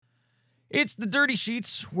It's the Dirty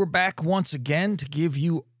Sheets. We're back once again to give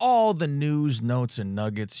you all the news, notes, and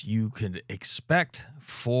nuggets you could expect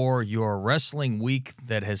for your wrestling week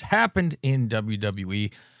that has happened in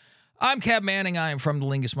WWE. I'm Cab Manning. I am from the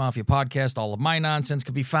Lingus Mafia podcast. All of my nonsense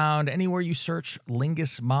can be found anywhere you search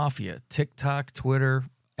Lingus Mafia, TikTok, Twitter,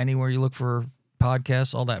 anywhere you look for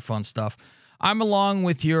podcasts, all that fun stuff. I'm along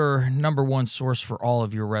with your number one source for all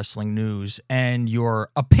of your wrestling news and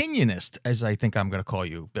your opinionist, as I think I'm going to call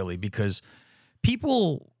you, Billy, because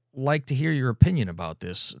people like to hear your opinion about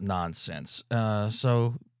this nonsense.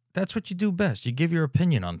 So that's what you do best. You give your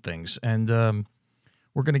opinion on things, and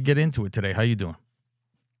we're going to get into it today. How you doing?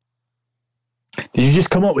 Did you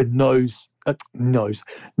just come up with news, notes,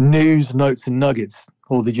 and nuggets,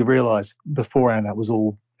 or did you realize beforehand that was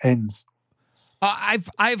all ends?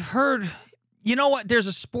 I've heard. You know what? There's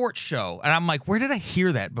a sports show, and I'm like, where did I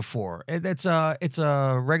hear that before? It's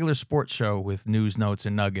a regular sports show with news, notes,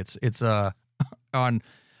 and nuggets. It's on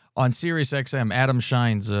Sirius XM. Adam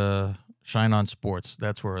Shine's Shine on Sports.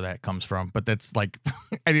 That's where that comes from. But that's like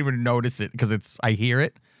I didn't even notice it because I hear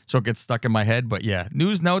it, so it gets stuck in my head. But yeah,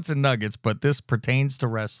 news, notes, and nuggets. But this pertains to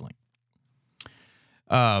wrestling.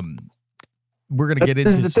 We're gonna get into.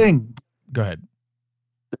 This is the thing. Go ahead.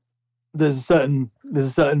 There's a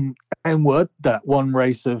certain N word that one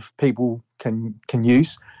race of people can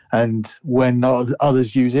use, and when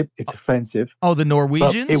others use it, it's offensive. Oh, the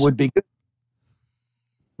Norwegians? But it would be good.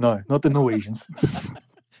 No, not the Norwegians.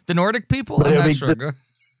 The Nordic people? I'm not sure.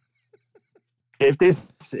 If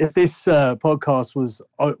this podcast was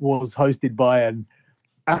hosted by an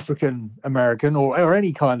African American or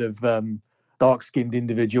any kind of dark-skinned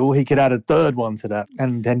individual, he could add a third one to that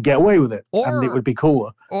and then get away with it, and it would be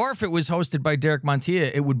cooler. Or if it was hosted by Derek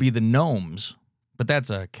Montilla, it would be the Gnomes, but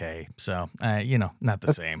that's okay. So, not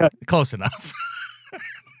the same. Close enough.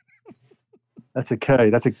 That's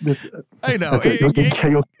okay. I know.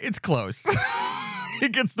 It's close.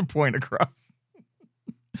 It gets the point across.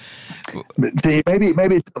 See,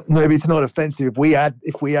 maybe it's not offensive if we add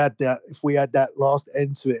that last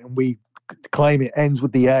end to it and we claim it ends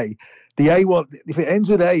with the A. The A one, if it ends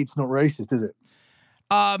with A, it's not racist, is it?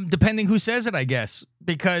 Depending who says it, I guess,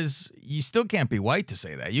 because you still can't be white to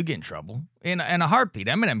say that. You get in trouble in a heartbeat.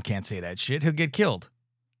 Eminem can't say that shit. He'll get killed.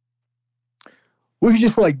 Well, you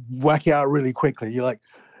just like whack it out really quickly. You're like,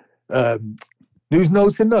 news,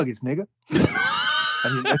 notes, and nuggets, nigga.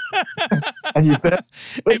 and you bet.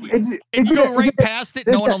 If you go right past it,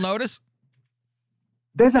 no one will notice.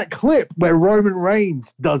 There's that clip where Roman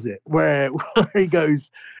Reigns does it, where he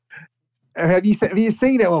goes. Have you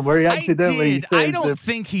seen that one where he accidentally says I don't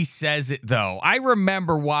think he says it, though. I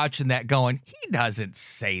remember watching that going, he doesn't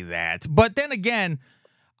say that. But then again,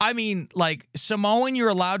 I mean, like, Samoan, you're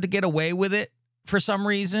allowed to get away with it for some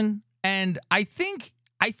reason. And I think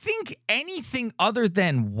anything other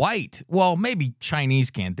than white, well, maybe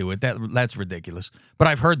Chinese can't do it. That's ridiculous. But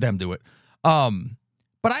I've heard them do it.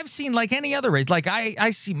 But I've seen, like, any other race. Like,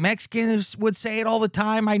 I see Mexicans would say it all the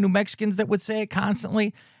time. I knew Mexicans that would say it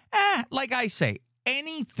constantly. Like I say,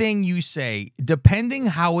 anything you say, depending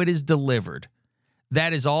how it is delivered,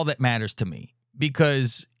 that is all that matters to me.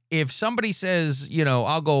 Because if somebody says,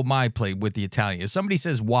 I'll go my play with the Italian. If somebody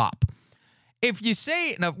says wop, if you say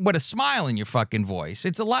it with a smile in your fucking voice,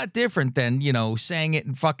 it's a lot different than, saying it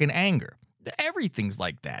in fucking anger. Everything's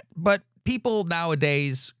like that. But people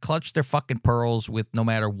nowadays clutch their fucking pearls with no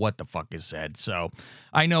matter what the fuck is said. So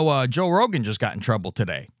I know Joe Rogan just got in trouble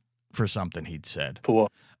today for something he'd said. For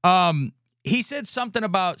what? He said something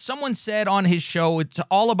about, someone said on his show, it's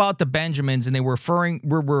all about the Benjamins, and they were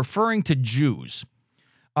referring to Jews.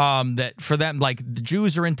 That for them, like, the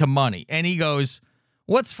Jews are into money. And he goes,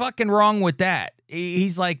 what's fucking wrong with that?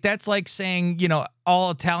 He's like, that's like saying, all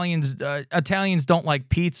Italians don't like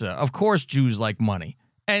pizza. Of course Jews like money.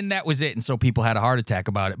 And that was it. And so people had a heart attack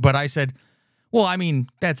about it. But I said, well, I mean,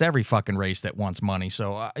 that's every fucking race that wants money.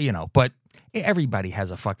 So, but everybody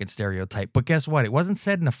has a fucking stereotype. But guess what? It wasn't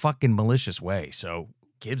said in a fucking malicious way. So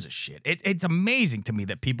gives a shit. It's amazing to me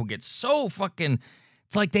that people get so fucking,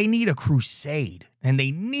 it's like they need a crusade and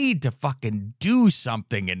they need to fucking do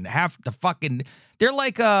something and have to fucking, they're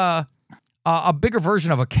like a bigger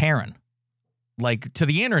version of a Karen. Like, to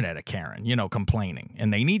the internet, a Karen, complaining.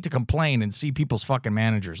 And they need to complain and see people's fucking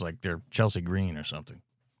managers like they're Chelsea Green or something.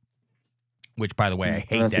 Which, by the way, I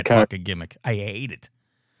hate that fucking gimmick. I hate it.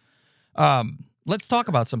 Let's talk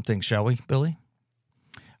about some things, shall we, Billy?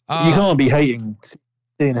 You can't be hating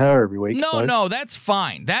seeing her every week. No, that's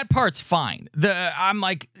fine. That part's fine. I'm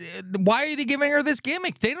like, why are they giving her this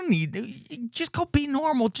gimmick? They don't need. Just go be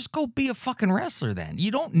normal. Just go be a fucking wrestler then.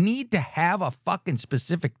 You don't need to have a fucking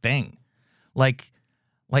specific thing. Like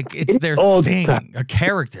Like it's their thing, a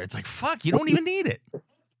character. It's like, fuck, you don't even need it.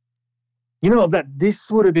 You know that this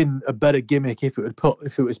would have been a better gimmick if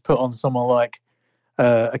it was put on someone like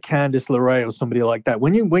a Candice LeRae or somebody like that.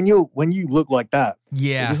 When you look like that,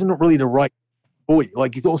 yeah, it isn't really the right boy.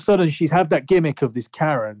 Like all of a sudden she's had that gimmick of this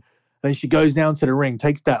Karen, and then she goes down to the ring,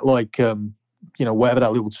 takes that whatever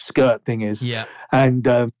that little skirt thing is, yeah, and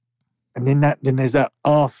then there's that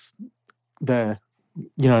ass there.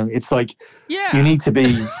 It's like you need to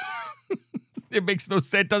be. It makes no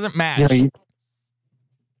sense. It doesn't match.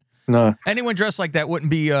 No. Anyone dressed like that wouldn't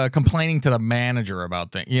be complaining to the manager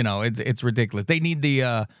about things. It's ridiculous. They need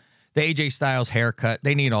the AJ Styles haircut.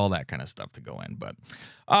 They need all that kind of stuff to go in. But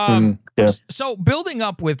So building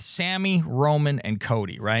up with Sammy, Roman, and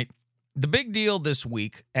Cody, right? The big deal this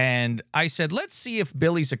week, and I said, let's see if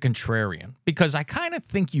Billy's a contrarian, because I kind of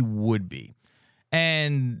think you would be.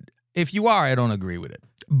 And if you are, I don't agree with it.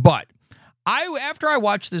 But after I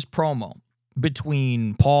watched this promo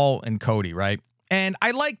between Paul and Cody, right? And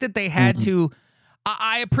I like that they had to.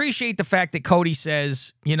 I appreciate the fact that Cody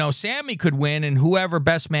says, Sammy could win and whoever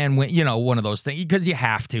best man win, one of those things, because you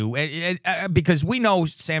have to. Because we know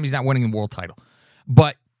Sammy's not winning the world title.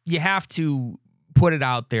 But you have to put it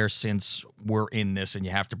out there since we're in this and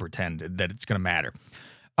you have to pretend that it's going to matter.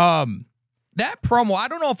 That promo, I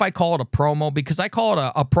don't know if I call it a promo, because I call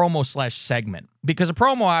it a promo / segment. Because a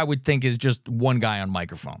promo I would think is just one guy on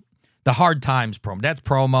microphone. The Hard Times promo. That's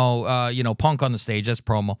promo. Punk on the stage. That's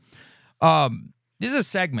promo. This is a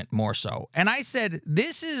segment more so. And I said,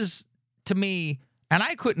 this is, to me, and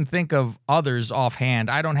I couldn't think of others offhand.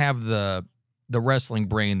 I don't have the wrestling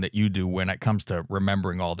brain that you do when it comes to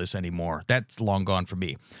remembering all this anymore. That's long gone for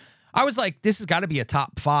me. I was like, this has got to be a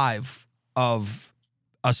top 5 of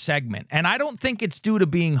a segment. And I don't think it's due to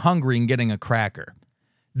being hungry and getting a cracker.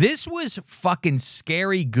 This was fucking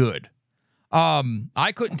scary good.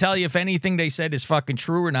 I couldn't tell you if anything they said is fucking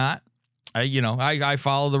true or not. I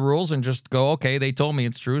follow the rules and just go, okay, they told me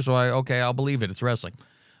it's true, so I'll believe it. It's wrestling.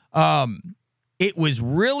 It was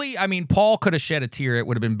really, Paul could have shed a tear. It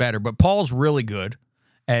would have been better, but Paul's really good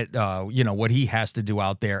at, what he has to do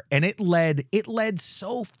out there. And it led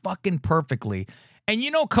so fucking perfectly. And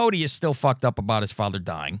Cody is still fucked up about his father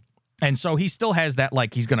dying. And so he still has that,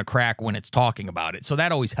 like, he's going to crack when it's talking about it. So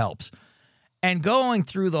that always helps. And going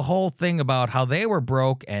through the whole thing about how they were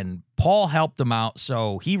broke and Paul helped them out,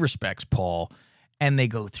 so he respects Paul. And they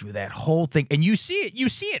go through that whole thing. And you see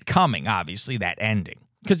it coming, obviously, that ending.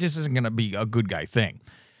 Because this isn't going to be a good guy thing.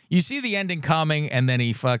 You see the ending coming, and then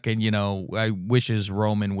he fucking, wishes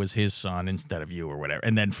Roman was his son instead of you or whatever.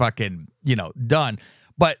 And then fucking, done.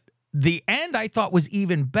 But the end I thought was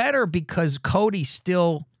even better because Cody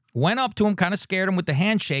still went up to him, kind of scared him with the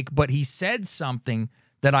handshake, but he said something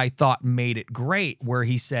that I thought made it great, where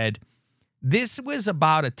he said, this was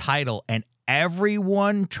about a title and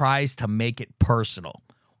everyone tries to make it personal.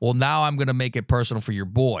 Well, now I'm going to make it personal for your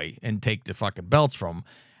boy and take the fucking belts from him.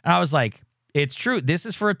 And I was like, it's true. This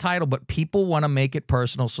is for a title, but people want to make it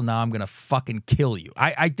personal, so now I'm going to fucking kill you.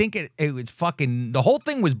 I think it was fucking, the whole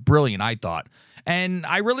thing was brilliant, I thought. And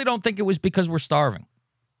I really don't think it was because we're starving.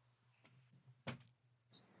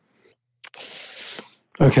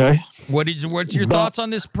 Okay. What's your thoughts on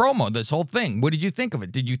this promo, this whole thing? What did you think of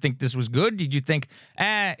it? Did you think this was good? Did you think,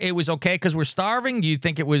 it was okay because we're starving? Do you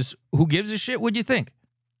think it was, who gives a shit? What'd you think?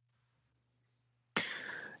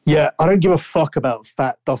 Yeah, I don't give a fuck about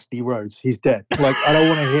fat Dusty Rhodes. He's dead. Like, I don't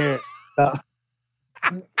want to hear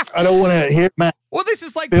I don't want to hear Matt. Well, this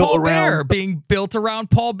is like Paul Bear being built around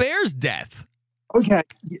Paul Bear's death. Okay.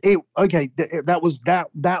 That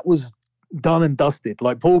was done and dusted.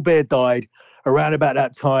 Like, Paul Bear died around about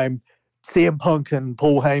that time. CM Punk and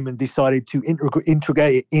Paul Heyman decided to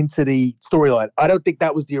integrate it into the storyline. I don't think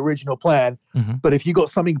that was the original plan, but if you got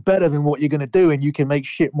something better than what you're going to do and you can make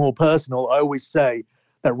shit more personal, I always say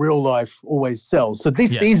that real life always sells. So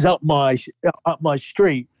this is up my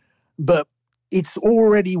street, but it's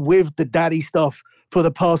already with the daddy stuff for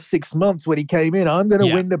the past 6 months when he came in. I'm going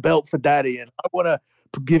to win the belt for daddy, and I want to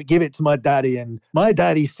give it to my daddy. And my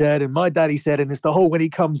daddy said, and it's the whole when he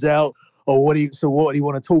comes out. Or what do you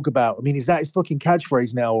want to talk about? I mean, is that his fucking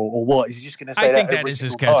catchphase now, or what? Is he just going to say that? I think that is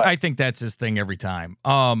his catch. I think that's his thing every time.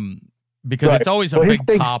 Because it's always a big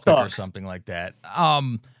topic or something like that.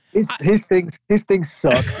 His thing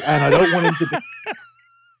sucks, and I don't want him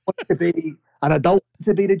to be, and I don't want him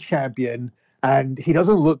to be the champion. And he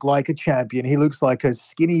doesn't look like a champion. He looks like a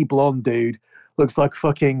skinny blonde dude. Looks like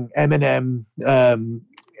fucking Eminem.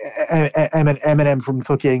 Eminem from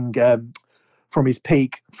fucking. From his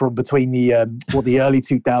peak, from between the early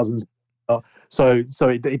 2000s, so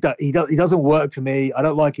he doesn't work for me. I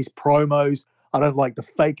don't like his promos. I don't like the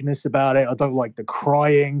fakeness about it. I don't like the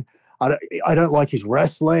crying. I don't like his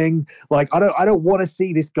wrestling. Like I don't want to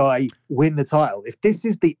see this guy win the title. If this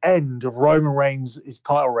is the end of Roman Reigns'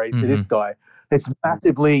 title reign to this guy, it's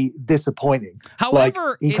massively disappointing.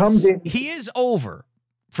 However, he comes in. He is over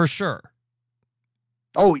for sure.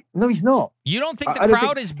 Oh no, he's not. You don't think the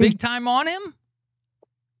crowd is big time on him?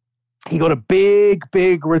 He got a big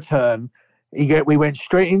return. We went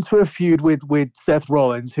straight into a feud with Seth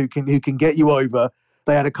Rollins, who can get you over.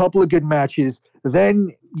 They had a couple of good matches. Then,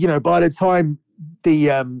 by the time the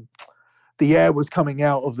air was coming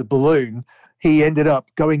out of the balloon, he ended up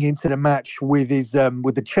going into the match with his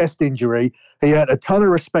with the chest injury. He had a ton of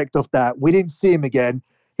respect off that. We didn't see him again.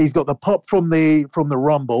 He's got the pop from the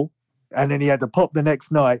Rumble, and then he had the pop the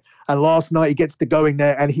next night. And last night he gets to going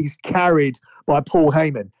there, and he's carried by Paul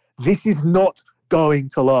Heyman. This is not going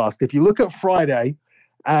to last. If you look at Friday,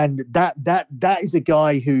 and that is a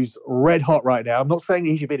guy who's red hot right now. I'm not saying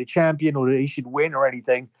he should be the champion or that he should win or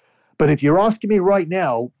anything, but if you're asking me right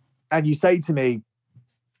now, and you say to me,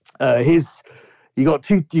 you got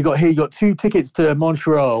two tickets to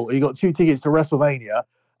Montreal, you got 2 tickets to WrestleMania,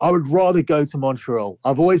 I would rather go to Montreal.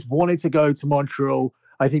 I've always wanted to go to Montreal.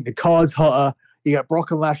 I think the card's hotter. You get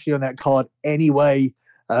Brock and Lashley on that card anyway.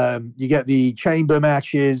 You get the chamber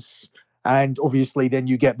matches, and obviously then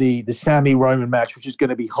you get the Sami Roman match, which is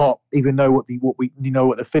going to be hot, even though what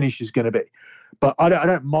the finish is going to be. But I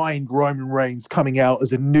don't mind Roman Reigns coming out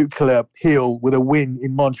as a nuclear heel with a win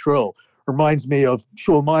in Montreal. Reminds me of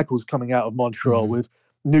Shawn Michaels coming out of Montreal with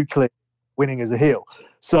nuclear winning as a heel.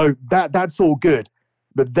 So that's all good.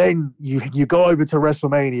 But then you go over to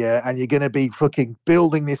WrestleMania and you're going to be fucking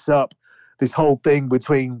building this up, this whole thing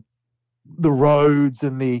between the Rhodes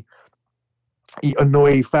and the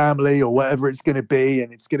Anoa'i family or whatever it's going to be,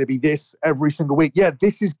 and it's going to be this every single week. Yeah,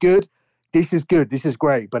 this is good. This is good. This is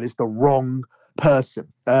great, but it's the wrong person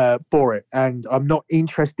for it. And I'm not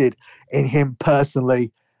interested in him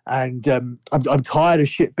personally. And I'm tired of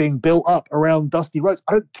shit being built up around Dusty Rhodes.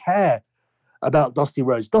 I don't care about Dusty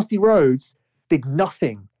Rhodes. Dusty Rhodes did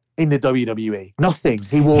nothing in the WWE. Nothing.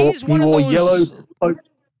 He wore yellow.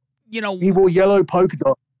 He wore yellow polka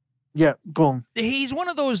dot. Yeah, go on. He's one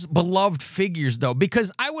of those beloved figures, though, because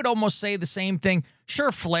I would almost say the same thing.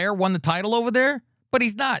 Sure, Flair won the title over there, but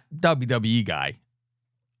he's not WWE guy.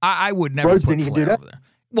 I would never Rhodes put Flair over there.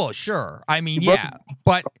 Well, sure. I mean, yeah,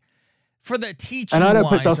 but for the teaching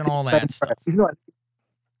wise and all that stuff. He's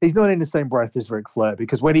not in the same breath as Ric Flair,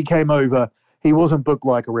 because when he came over, he wasn't booked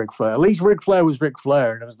like a Ric Flair. At least Ric Flair was Ric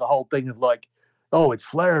Flair, and it was the whole thing of like, oh, it's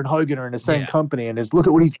Flair and Hogan are in the same company, and look at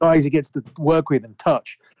all these guys he gets to work with and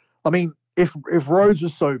touch. I mean, if Rhodes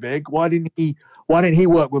was so big, why didn't he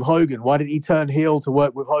work with Hogan? Why didn't he turn heel to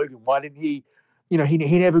work with Hogan? Why didn't he, he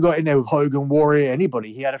never got in there with Hogan, Warrior,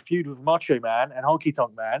 anybody. He had a feud with Macho Man and Honky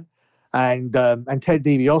Tonk Man and Ted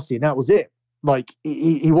DiBiase, and that was it. Like,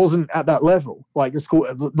 he wasn't at that level. Like, it's cool,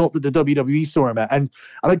 not that the WWE saw him at. And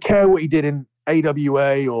I don't care what he did in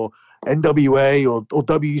AWA or NWA or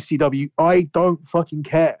WCW. I don't fucking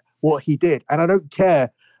care what he did. And I don't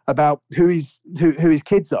care about who his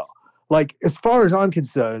kids are. Like, as far as I'm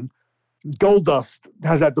concerned, Goldust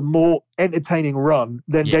has had the more entertaining run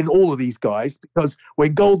than all of these guys, because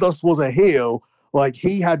when Goldust was a heel, like,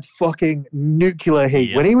 he had fucking nuclear heat.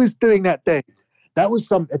 Yep. When he was doing that thing, that was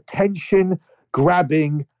some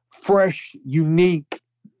attention-grabbing, fresh, unique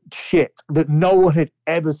shit that no one had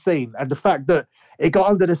ever seen. And the fact that it got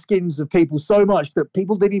under the skins of people so much that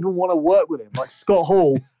people didn't even want to work with him. Like, Scott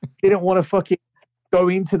Hall didn't want to fucking go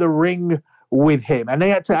into the ring with him, and they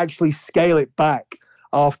had to actually scale it back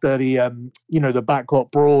after the the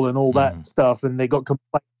backlot brawl and all that stuff, and they got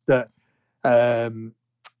complaints that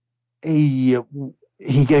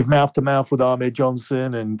he gave mouth to mouth with Ahmed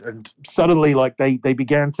Johnson, and suddenly, like, they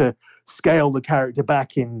began to scale the character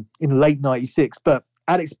back in late '96. But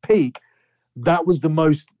at its peak, that was the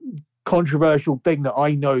most controversial thing that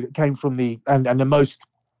I know that came from and the most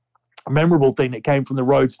memorable thing that came from the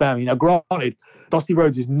Rhodes family. Now, granted, Dusty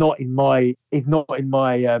Rhodes is not in my age, not in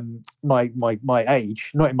my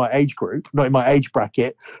age group, not in my age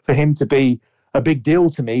bracket for him to be a big deal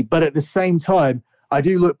to me. But at the same time, I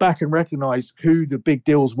do look back and recognize who the big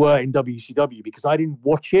deals were in WCW, because I didn't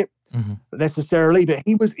watch it necessarily, but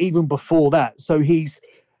he was even before that. So he's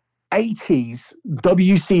 80s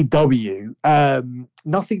WCW,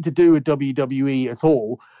 nothing to do with WWE at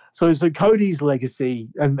all. So Cody's legacy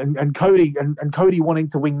and Cody wanting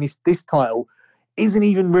to win this title isn't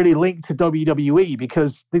even really linked to WWE,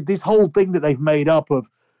 because this whole thing that they've made up of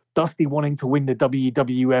Dusty wanting to win the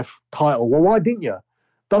WWF title. Well, why didn't you?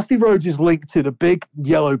 Dusty Rhodes is linked to the big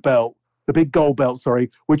yellow belt the big gold belt,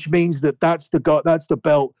 sorry, which means that that's the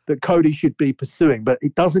belt that Cody should be pursuing, but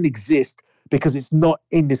it doesn't exist because it's not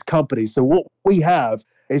in this company. So what we have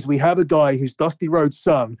is we have a guy who's Dusty Rhodes'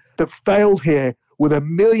 son that failed here with a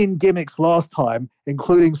million gimmicks last time,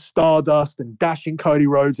 including Stardust and dashing Cody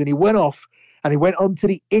Rhodes, and he went off and he went on to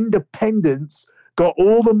the independents, got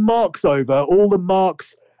all the marks over, all the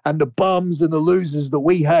marks and the bums and the losers that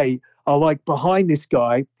we hate are like behind this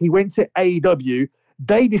guy. He went to AEW.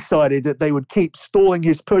 They decided that they would keep stalling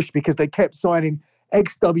his push because they kept signing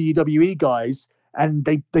ex-WWE guys, and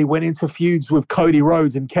they went into feuds with Cody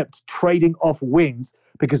Rhodes and kept trading off wins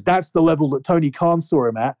because that's the level that Tony Khan saw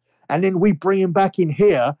him at. And then we bring him back in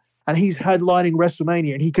here, and he's headlining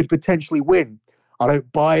WrestleMania, and he could potentially win. I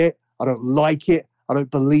don't buy it. I don't like it. I don't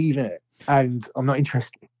believe in it. And I'm not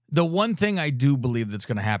interested. The one thing I do believe that's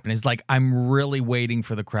going to happen is, like, I'm really waiting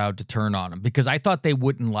for the crowd to turn on him because I thought they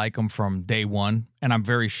wouldn't like him from day one. And I'm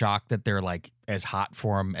very shocked that they're like as hot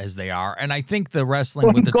for him as they are. And I think the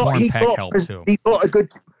wrestling with the torn pec helped too. He got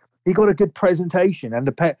a good presentation, and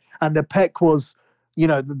the pec was, you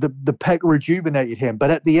know, the pec rejuvenated him.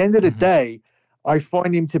 But at the end of the day, I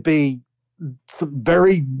find him to be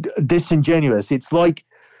very disingenuous. It's like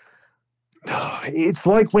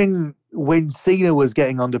when Cena was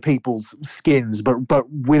getting under people's skins, but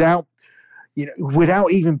without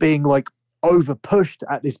even being like over pushed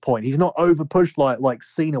at this point. He's not over pushed like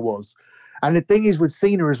Cena was. And the thing is with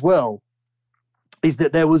Cena as well, is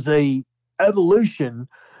that there was a evolution,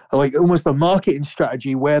 like almost a marketing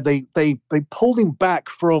strategy where they pulled him back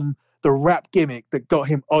from the rap gimmick that got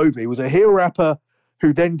him over. He was a heel rapper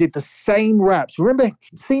who then did the same raps. Remember,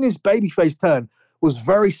 Cena's babyface turn was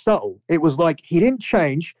very subtle. It was like he didn't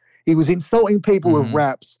change. He was insulting people with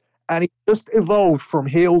raps, and he just evolved from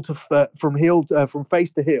from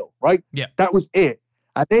face to heel, right? Yeah, that was it.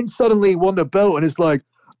 And then suddenly he won the belt, and it's like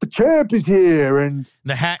the champ is here, and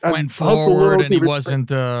the hat went forward, and he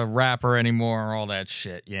wasn't a rapper anymore. All that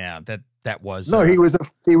shit. Yeah, that was no. He was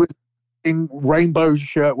in rainbow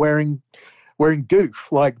shirt wearing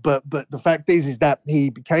goof. Like, but the fact is that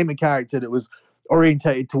he became a character that was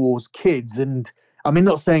orientated towards kids. And I mean,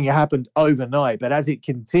 not saying it happened overnight, but as it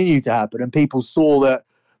continued to happen and people saw that,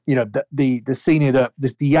 you know, the Cena,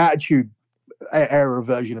 the Attitude Era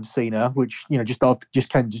version of Cena, which, you know, just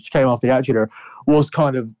came off the Attitude Era, was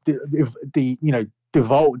kind of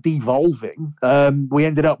devolving. We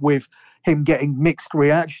ended up with him getting mixed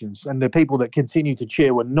reactions, and the people that continued to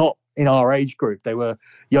cheer were not in our age group. They were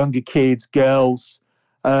younger kids, girls.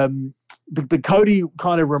 But Cody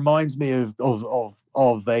kind of reminds me of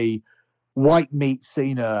a white meat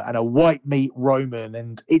Cena and a white meat Roman,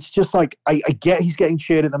 and it's just like I get he's getting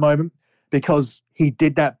cheered at the moment because he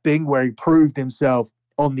did that thing where he proved himself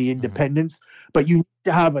on the independents, but you need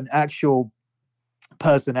to have an actual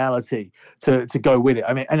personality to go with it.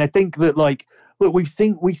 I mean, and I think that, like, look, we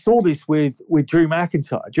saw this with Drew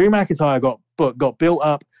McIntyre. Drew McIntyre got built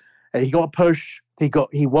up, he got a push,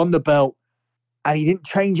 he won the belt, and he didn't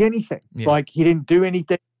change anything. Yeah. Like, he didn't do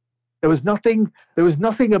anything. There was nothing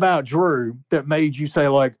about Drew that made you say,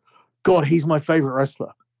 like, God, he's my favorite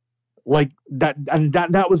wrestler. Like that, and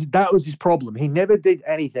that was his problem. He never did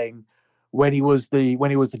anything when he was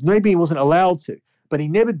maybe he wasn't allowed to, but he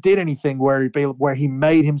never did anything where he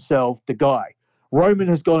made himself the guy. Roman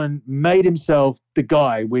has gone and made himself the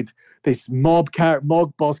guy with this mob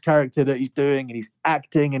boss character that he's doing, and he's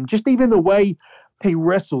acting, and just even the way he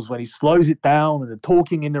wrestles when he slows it down and the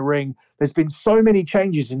talking in the ring. There's been so many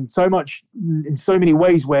changes in so many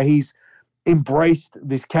ways where he's embraced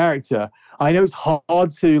this character. I know it's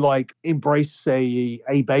hard to like embrace a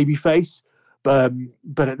baby face, but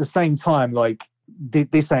at the same time, like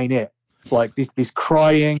this ain't it. Like this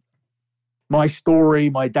crying, my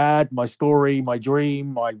story, my dad, my story, my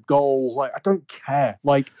dream, my goal. Like, I don't care.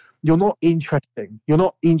 Like, you're not interesting. You're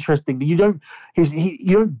not interesting. You don't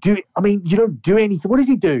do anything. What does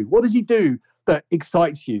he do? What does he do that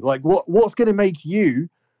excites you? Like, what's going to make you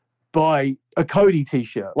buy a Cody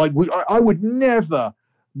t-shirt? Like, I would never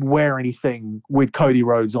wear anything with Cody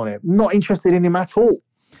Rhodes on it. Not interested in him at all.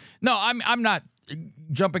 No, I'm not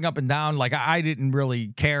jumping up and down. Like, I didn't really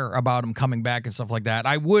care about him coming back and stuff like that.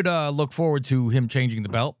 I would look forward to him changing the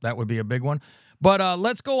belt. That would be a big one. But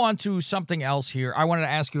let's go on to something else here. I wanted to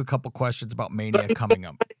ask you a couple questions about Mania coming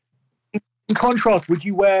up. In contrast, would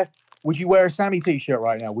you wear a Sammy t-shirt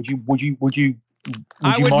right now? Would you mind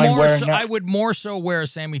wearing that? I would more so wear a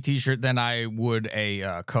Sammy t-shirt than I would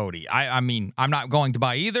a Cody. I mean, I'm not going to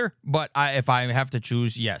buy either, but if I have to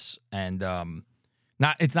choose, yes. And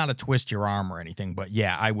it's not a twist your arm or anything, but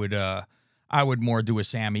yeah, I would more do a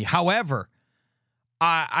Sammy. However,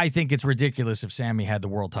 I think it's ridiculous if Sammy had the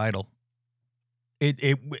world title.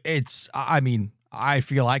 It's. I mean, I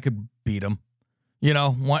feel I could beat him. You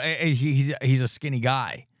know, he's a skinny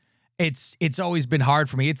guy. It's always been hard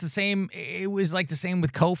for me. It's the same. It was like the same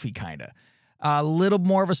with Kofi, kind of. A little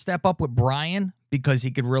more of a step up with Brian because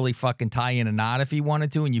he could really fucking tie in a knot if he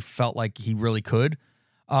wanted to, and you felt like he really could.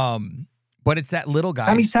 But it's that little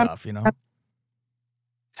guy stuff, you know.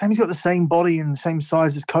 Sammy's got the same body and the same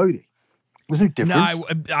size as Cody. There's no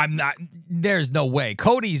difference. No, I'm not. There's no way.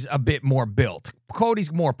 Cody's a bit more built.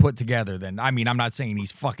 Cody's more put together than. I mean, I'm not saying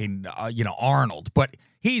he's fucking, Arnold, but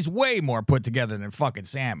he's way more put together than fucking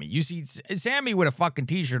Sammy. You see, Sammy with a fucking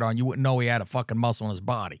t-shirt on, you wouldn't know he had a fucking muscle in his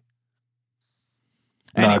body.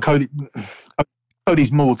 Anyway. No,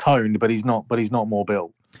 Cody's more toned, but he's not more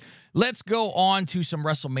built. Let's go on to some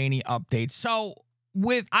WrestleMania updates. So,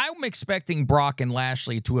 I'm expecting Brock and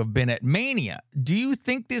Lashley to have been at Mania. Do you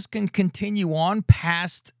think this can continue on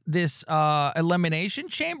past this Elimination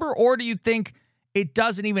Chamber, or do you think it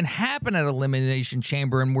doesn't even happen at Elimination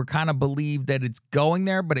Chamber and we're kind of believe that it's going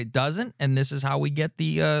there, but it doesn't, and this is how we get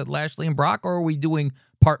the Lashley and Brock, or are we doing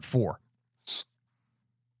part 4?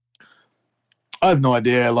 I have no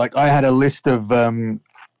idea. Like, I had a list of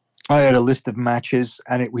matches,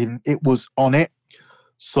 and it was on it.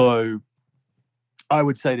 So I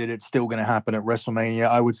would say that it's still going to happen at WrestleMania.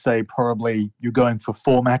 I would say probably you're going for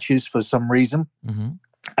 4 matches for some reason. Mm-hmm.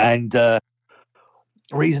 And the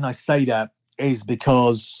reason I say that is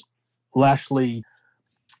because Lashley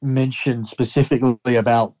mentioned specifically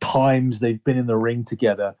about times they've been in the ring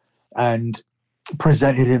together and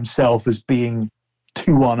presented himself as being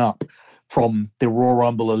 2-1 up from the Royal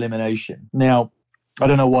Rumble elimination. Now, I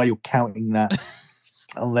don't know why you're counting that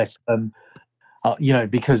unless,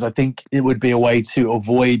 because I think it would be a way to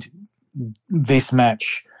avoid this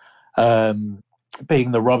match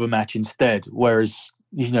being the rubber match instead. Whereas,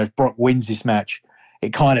 if Brock wins this match,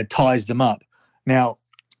 it kind of ties them up. Now,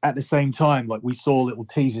 at the same time, like, we saw little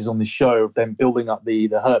teasers on the show of them building up the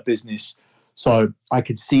Hurt Business. So I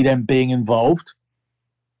could see them being involved.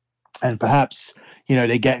 And perhaps,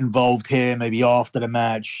 they get involved here maybe after the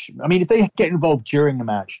match. I mean, if they get involved during the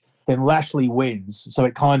match, then Lashley wins. So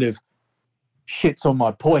it kind of shits on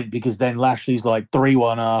my point, because then Lashley's like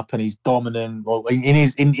 3-1 up and he's dominant. Well,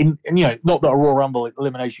 not that a Royal Rumble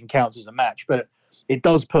elimination counts as a match, but it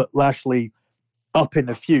does put Lashley up in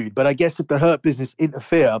the feud. But I guess if the Hurt Business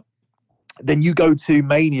interfere, then you go to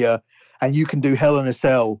Mania and you can do Hell in a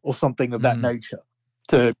Cell or something of that nature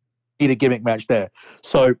to need a gimmick match there.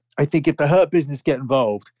 So I think if the Hurt Business get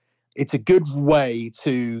involved, it's a good way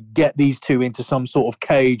to get these two into some sort of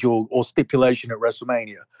cage or stipulation at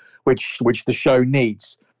WrestleMania, which the show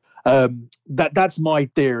needs. That's my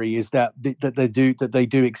theory, is that they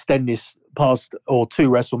do extend this past or to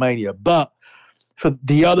WrestleMania. But for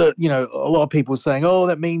the other, a lot of people are saying, oh,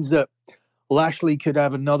 that means that Lashley could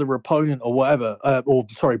have another opponent or whatever,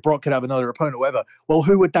 Brock could have another opponent or whatever. Well,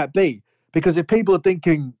 who would that be? Because if people are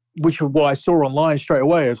thinking, which is what I saw online straight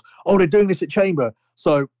away, is, oh, they're doing this at Chamber,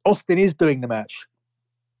 so Austin is doing the match.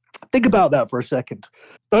 Think about that for a second.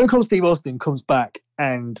 Stone Cold Steve Austin comes back,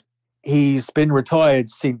 and he's been retired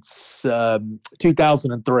since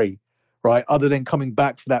 2003, right? Other than coming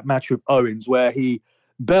back for that match with Owens, where he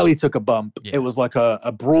barely took a bump. Yeah. It was like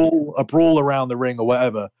a brawl around the ring or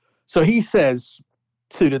whatever. So he says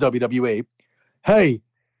to the WWE, hey,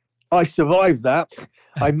 I survived that.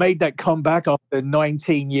 I made that comeback after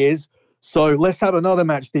 19 years. So let's have another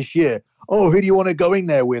match this year. Oh, who do you want to go in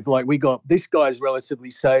there with? Like, we got this guy's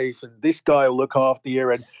relatively safe, and this guy will look after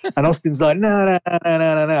you. And Austin's like, no.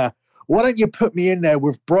 Why don't you put me in there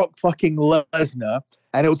with Brock fucking Lesnar,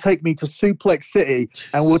 and it'll take me to Suplex City,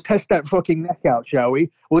 and we'll test that fucking neck out, shall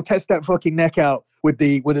we? We'll test that fucking neck out with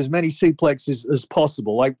as many suplexes as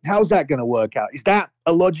possible. Like, how's that going to work out? Is that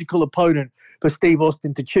a logical opponent for Steve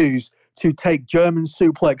Austin to choose, to take German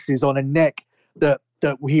suplexes on a neck that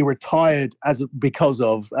he retired because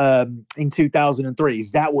of in 2003?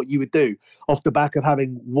 Is that what you would do off the back of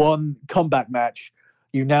having one comeback match?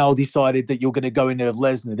 You now decided that you're going to go in there with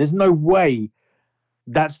Lesnar. There's no way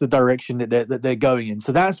that's the direction that they're going in.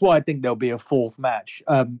 So that's why I think there'll be a 4th match.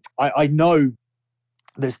 I know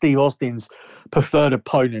that Steve Austin's preferred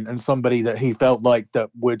opponent and somebody that he felt like that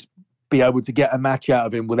would be able to get a match out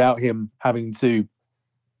of him without him having to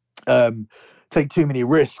take too many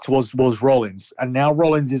risks was Rollins. And now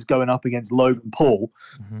Rollins is going up against Logan Paul.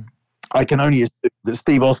 Mm-hmm. I can only assume that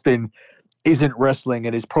Steve Austin isn't wrestling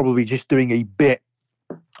and is probably just doing a bit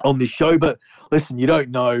on this show. But listen, you don't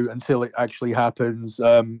know until it actually happens.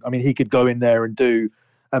 I mean, he could go in there and do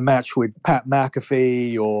a match with Pat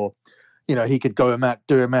McAfee, or he could go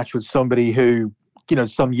do a match with somebody who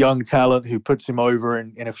some young talent who puts him over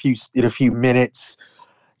in a few minutes.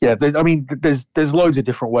 Yeah, there's loads of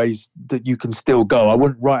different ways that you can still go. I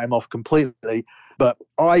wouldn't write him off completely, but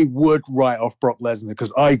I would write off Brock Lesnar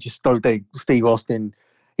because I just don't think Steve Austin.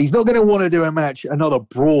 He's not going to want to do another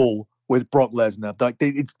brawl with Brock Lesnar. Like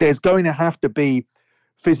there's going to have to be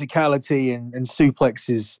physicality and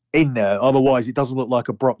suplexes in there. Otherwise, it doesn't look like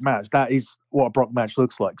a Brock match. That is what a Brock match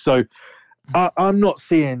looks like. So I'm not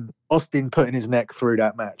seeing Austin putting his neck through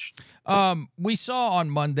that match. We saw on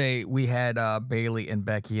Monday we had Bailey and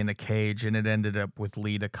Becky in a cage, and it ended up with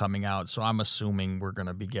Lita coming out. So I'm assuming we're going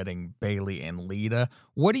to be getting Bailey and Lita.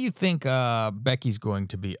 What do you think Becky's going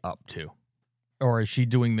to be up to? Or is she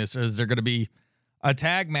doing this? Is there going to be a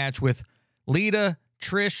tag match with Lita,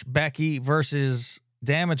 Trish, Becky versus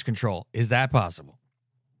Damage Control? Is that possible?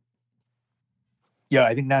 Yeah,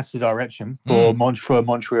 I think that's the direction for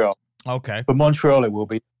Montreal. Okay. For Montreal, it will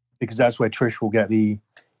be, because that's where Trish will get the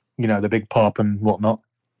big pop and whatnot.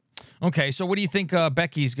 Okay, so what do you think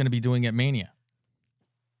Becky's going to be doing at Mania?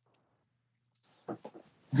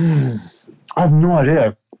 I have no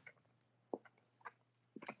idea.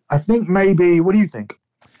 I think maybe. What do you think?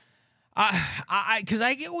 Because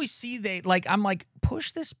I always see I'm like,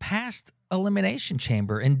 push this past Elimination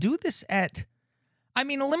Chamber and do this at. I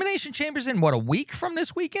mean, Elimination Chamber's in what, a week from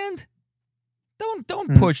this weekend?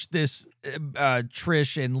 Don't push this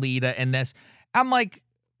Trish and Lita and this. I'm like,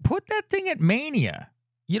 put that thing at Mania.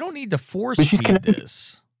 You don't need to force feed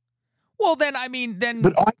this. Well, then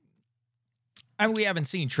we haven't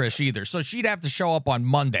seen Trish either, so she'd have to show up on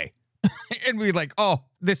Monday, and we'd be like, oh,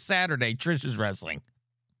 this Saturday Trish is wrestling.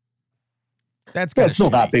 It's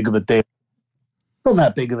not that big of a deal. Not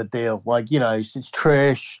that big of a deal. Like, it's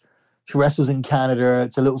Trish. She wrestles in Canada.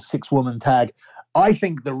 It's a little 6-woman tag. I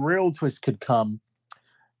think the real twist could come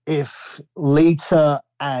if Lita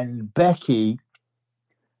and Becky,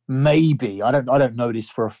 maybe, I don't know this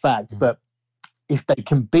for a fact, but if they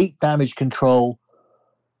can beat Damage Control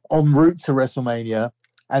en route to WrestleMania,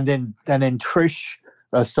 and then Trish,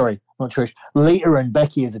 sorry, not Trish, Lita and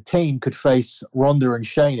Becky as a team could face Ronda and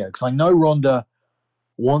Shayna, because I know Ronda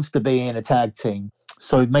wants to be in a tag team.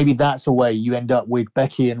 So maybe that's a way you end up with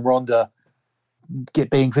Becky and Ronda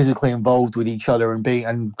being physically involved with each other and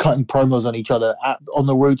cutting promos on each other on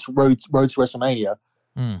the road to WrestleMania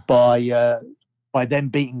by them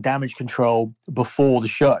beating Damage Control before the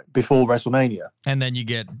show, before WrestleMania. And then you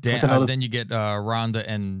get Ronda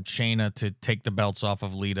and Shayna to take the belts off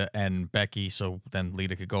of Lita and Becky, so then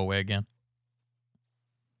Lita could go away again.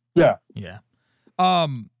 Yeah. Yeah.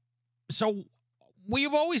 So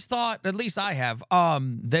we've always thought, at least I have,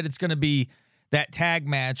 that it's going to be that tag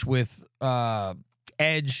match with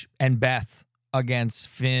Edge and Beth against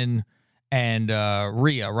Finn and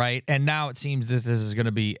Rhea, right? And now it seems this is going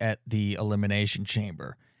to be at the Elimination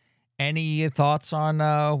Chamber. Any thoughts on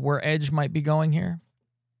where Edge might be going here?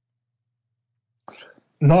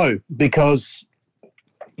 No, because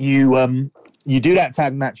you do that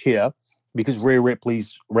tag match here because Rhea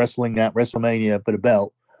Ripley's wrestling at WrestleMania for the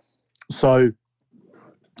belt. So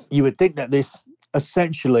you would think that this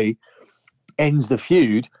essentially ends the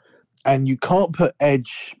feud, and you can't put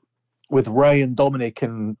Edge with Ray and Dominic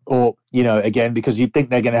again, because you think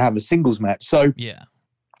they're going to have a singles match. So yeah,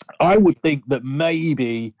 I would think that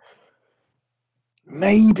maybe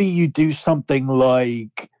you do something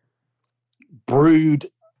like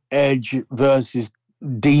Brood Edge versus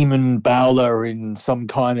Demon Balor in some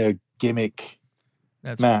kind of gimmick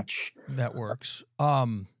match. That works.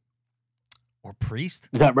 Or Priest?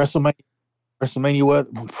 Is that WrestleMania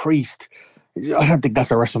worth? Priest. I don't think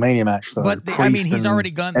that's a WrestleMania match, though. But he's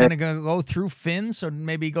already going to go through Finn, so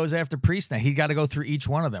maybe he goes after Priest now. He got to go through each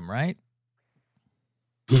one of them, right?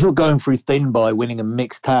 He's not going through Finn by winning a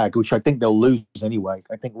mixed tag, which I think they'll lose anyway.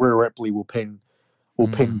 I think Rhea Ripley will pin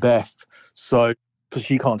Beth, so because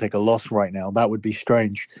she can't take a loss right now, that would be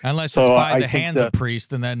strange. Unless it's by the hands of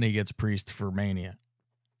Priest, and then he gets Priest for Mania.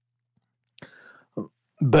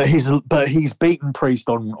 But he's beaten Priest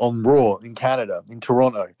on Raw in Canada, in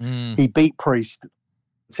Toronto. He beat Priest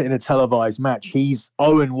in a televised match. He's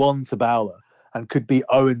 0-1 to Balor and could be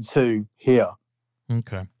 0-2 here.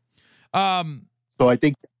 Okay. So I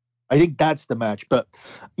think that's the match. But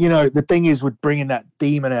the thing is, with bringing that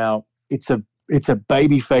Demon out, it's a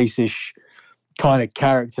babyface-ish kind of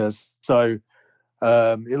character. So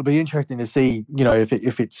it'll be interesting to see,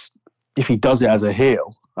 if he does it as a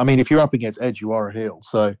heel. I mean, if you're up against Edge, you are a heel.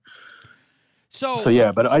 So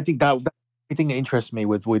yeah. But I think the thing that interests me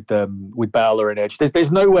with Balor and Edge,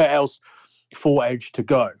 there's nowhere else for Edge to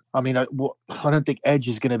go. I mean, I don't think Edge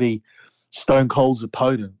is going to be Stone Cold's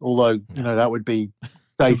opponent. Although that would be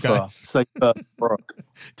Safer Brock.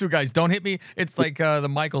 Two guys, don't hit me. It's like the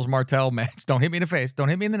Michaels Martel match. Don't hit me in the face. Don't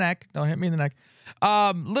hit me in the neck. Don't hit me in the neck.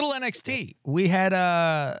 Little NXT. We had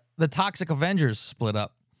the Toxic Avengers split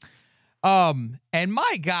up. And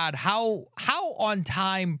my God, how on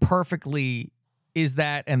time perfectly is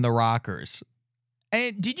that and the Rockers?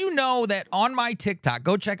 And did you know that on my TikTok,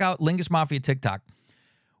 go check out Lingus Mafia TikTok,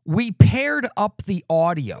 we paired up the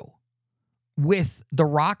audio with the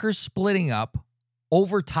Rockers splitting up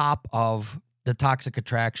over top of the Toxic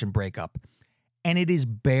Attraction breakup. And it is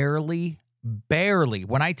barely,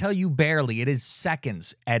 when I tell you barely, it is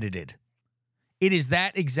seconds edited. It is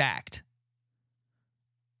that exact.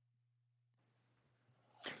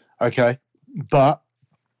 Okay. But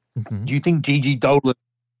do you think Gigi Dolan's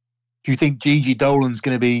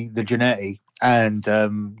going to be the Jannetty and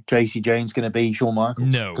JC Jane's going to be Shawn Michaels?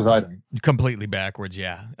 No. Because I don't. Completely backwards,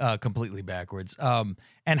 yeah. Completely backwards.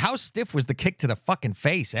 And how stiff was the kick to the fucking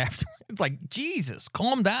face after? It's like, Jesus,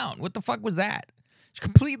 calm down. What the fuck was that? She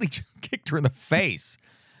completely kicked her in the face.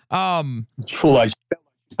 Full like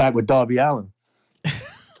back with Darby Allin.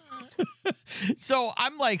 So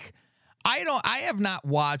I'm like, I have not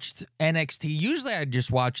watched NXT. Usually I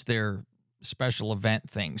just watch their special event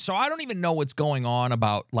thing. So I don't even know what's going on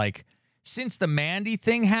about, like, since the Mandy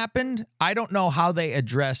thing happened, I don't know how they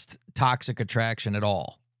addressed Toxic Attraction at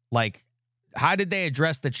all. Like, how did they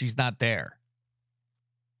address that she's not there?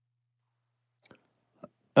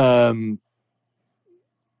 They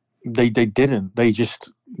didn't. They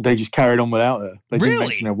just carried on without her. They didn't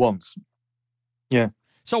mention her once. Yeah.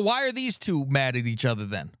 So why are these two mad at each other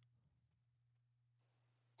then?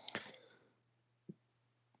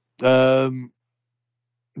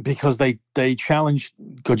 Because they challenged.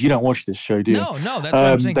 God, you don't watch this show, do you? No, that's what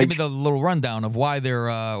I'm saying. Give me the little rundown of why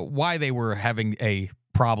they were having a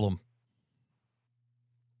problem.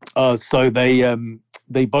 So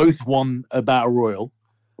they both won a battle royal.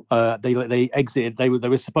 They exited. They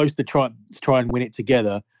were supposed to try and win it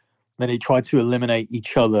together. Then they tried to eliminate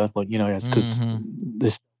each other, like, because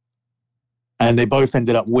this. And they both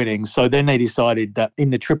ended up winning. So then they decided that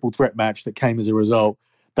in the triple threat match that came as a result,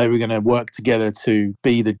 they were going to work together to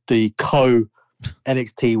be the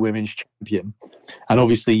co-NXT Women's Champion. And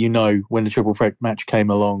obviously, when the triple threat match came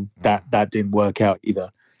along, that didn't work out either.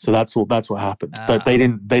 So that's what happened. But they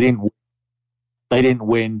didn't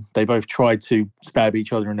win. They both tried to stab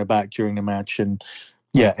each other in the back during the match, and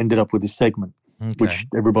ended up with this segment, which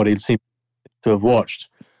everybody seemed to have watched.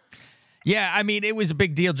 Yeah, I mean, it was a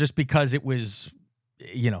big deal just because it was,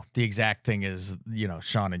 the exact thing is,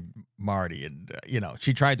 Sean and Marty, and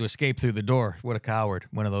she tried to escape through the door. What a coward!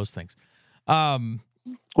 One of those things. Well,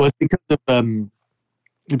 it's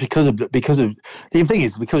because of the thing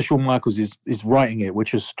is because Shawn Michaels is writing it,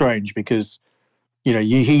 which is strange because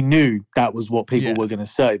he knew that was what people were going to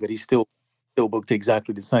say, but he still booked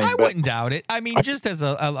exactly the same. I wouldn't doubt it. I mean, just as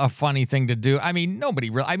a funny thing to do. I mean,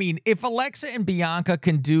 nobody really. I mean, if Alexa and Bianca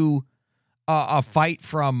can do a fight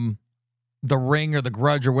from The Ring or The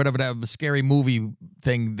Grudge or whatever that scary movie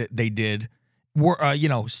thing that they did,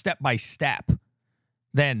 step by step,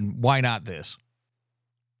 then why not this?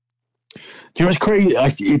 It's crazy.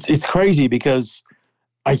 It's crazy because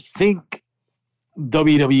I think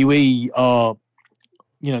WWE are,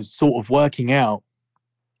 sort of working out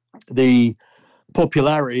the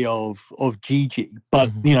popularity of Gigi,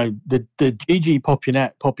 but the Gigi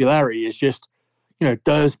popularity is just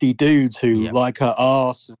thirsty dudes who like her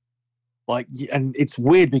ass, and it's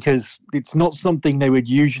weird because it's not something they would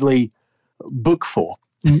usually book for.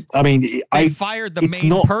 I mean, they fired the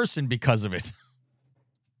main person because of it.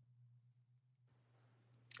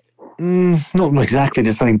 Not exactly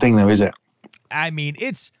the same thing, though, is it? I mean,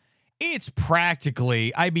 it's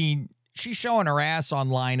practically. I mean, she's showing her ass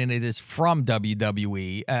online, and it is from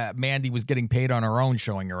WWE. Mandy was getting paid on her own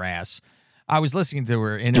showing her ass. I was listening to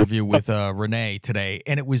her interview with Renee today,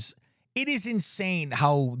 and it is insane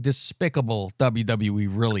how despicable WWE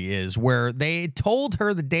really is, where they told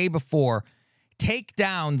her the day before, take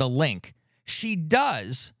down the link. She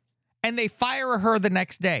does, and they fire her the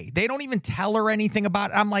next day. They don't even tell her anything about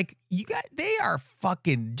it. I'm like, they are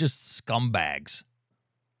fucking just scumbags.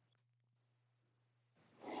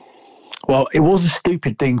 Well, it was a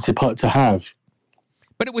stupid thing to have.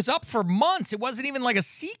 But it was up for months. It wasn't even like a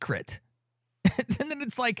secret. And then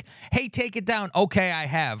it's like, hey, take it down. Okay, I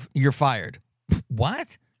have. You're fired.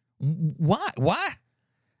 What? What?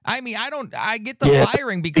 I mean, I get the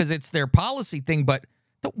firing because it's their policy thing, but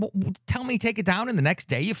tell me take it down and the next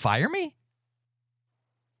day you fire me?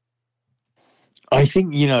 I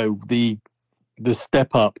think, the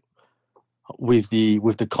step up with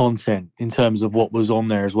the content in terms of what was on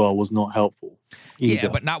there as well was not helpful either.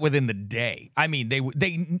 Yeah, but not within the day. I mean,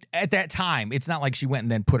 they at that time, it's not like she went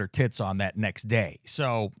and then put her tits on that next day.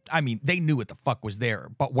 So, I mean, they knew what the fuck was there.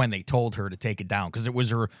 But when they told her to take it down, because it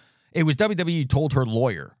was WWE told her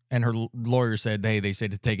lawyer, and her lawyer said, hey, they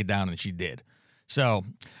said to take it down, and she did. So,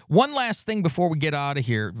 one last thing before we get out of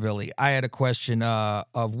here, Billy, I had a question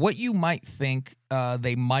of what you might think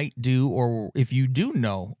they might do, or if you do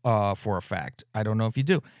know for a fact. I don't know if you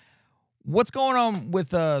do. What's going on with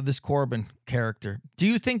this Corbin character? Do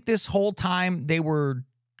you think this whole time they were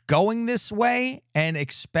going this way and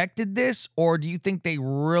expected this, or do you think they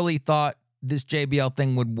really thought this JBL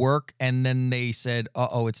thing would work and then they said,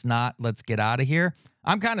 uh-oh, it's not, let's get out of here?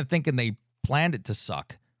 I'm kind of thinking they planned it to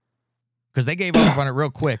suck. Because they gave up on it real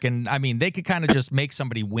quick. And, I mean, they could kind of just make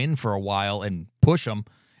somebody win for a while and push them.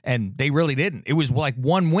 And they really didn't. It was like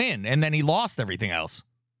one win, and then he lost everything else.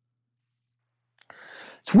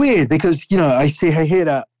 It's weird because, I hear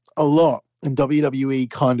that a lot. And WWE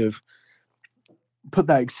kind of put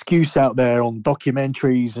that excuse out there on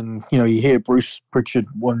documentaries. And, you hear Bruce Pritchard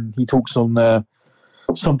when he talks on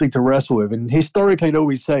Something to Wrestle With. And historically, they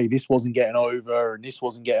always say this wasn't getting over and this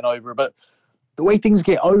wasn't getting over. But the way things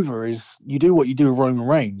get over is you do what you do with Roman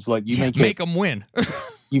Reigns. Like you make them win.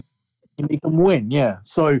 you make them win. Yeah.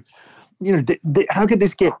 So, how could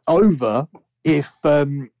this get over if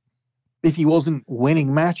he wasn't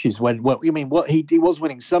winning matches he was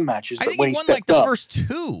winning some matches. I but think when he won like the first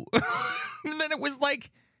two. And then it was like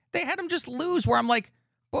they had him just lose where I'm like,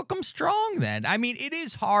 book him strong then. I mean, it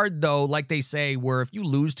is hard though, like they say, where if you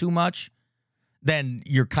lose too much, then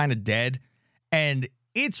you're kind of dead. And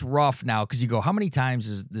it's rough now because you go, how many times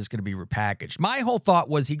is this going to be repackaged? My whole thought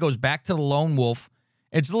was he goes back to the lone wolf.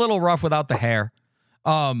 It's a little rough without the hair.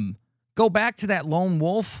 Go back to that lone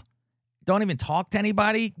wolf. Don't even talk to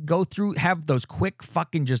anybody. Go through, have those quick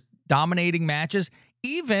fucking just dominating matches.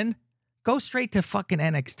 Even go straight to fucking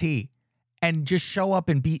NXT and just show up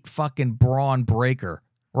and beat fucking Braun Breaker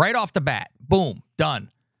right off the bat. Boom,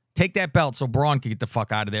 done. Take that belt so Braun can get the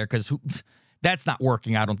fuck out of there because that's not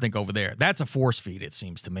working, I don't think, over there. That's a force feed, it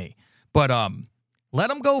seems to me. But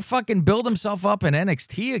let him go fucking build himself up in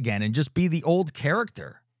NXT again and just be the old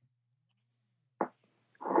character.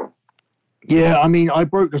 Yeah, I mean, I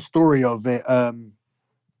broke the story of it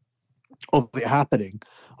happening.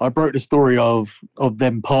 I broke the story of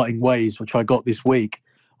them parting ways, which I got this week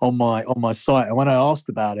on my site. And when I asked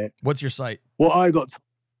about it, what's your site? What I got.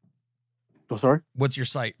 Sorry. What's your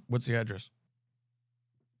site? What's the address?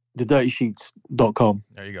 thedirtysheets.com.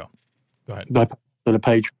 There you go. Go ahead. The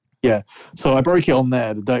page. Yeah. So I broke it on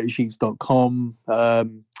there, thedirtysheets.com.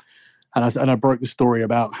 And I broke the story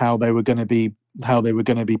about how they were going to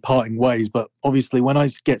be parting ways. But obviously when I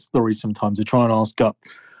get stories sometimes I try and ask up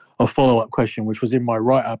a follow-up question, which was in my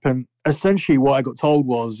write-up. And essentially what I got told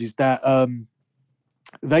is that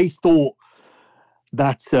they thought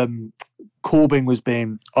that Corbin was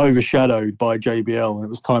being overshadowed by JBL and it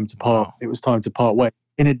was time to part. Wow. It was time to part ways.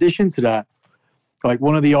 In addition to that, like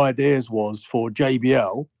one of the ideas was for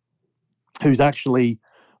JBL, who's actually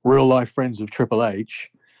real life friends with Triple H,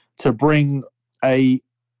 to bring a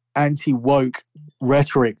anti-woke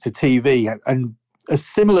rhetoric to TV and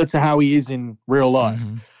similar to how he is in real life,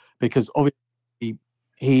 because obviously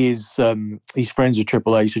he's friends with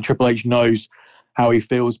Triple H, and Triple H knows how he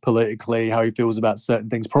feels politically, how he feels about certain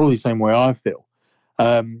things, probably the same way I feel.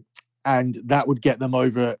 And that would get them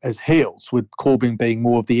over as heels, with Corbin being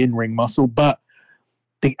more of the in-ring muscle. But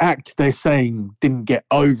the act, they're saying, didn't get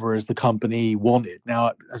over as the company wanted.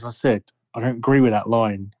 Now, as I said, I don't agree with that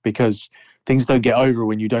line because things don't get over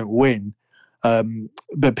when you don't win.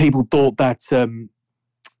 But people thought that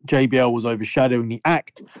JBL was overshadowing the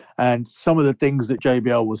act, and some of the things that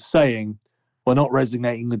JBL was saying were not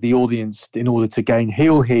resonating with the audience in order to gain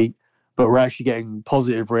heel heat, but we're actually getting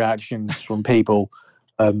positive reactions from people.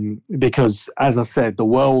 Because, as I said, the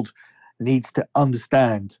world needs to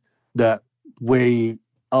understand that we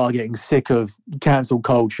are getting sick of cancel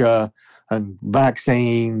culture and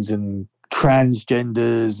vaccines and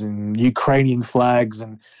transgenders and Ukrainian flags.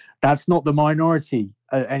 And that's not the minority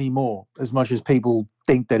anymore, as much as people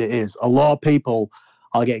think that it is. A lot of people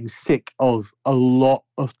are getting sick of a lot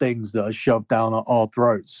of things that are shoved down our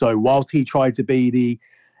throats. So whilst he tried to be the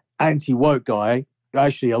anti-woke guy,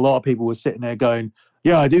 actually a lot of people were sitting there going,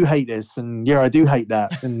 yeah, I do hate this, and yeah, I do hate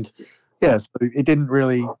that. And yeah, so it didn't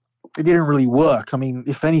really work. I mean,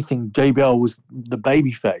 if anything, JBL was the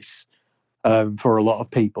babyface for a lot of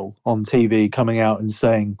people on TV, coming out and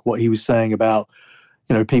saying what he was saying about,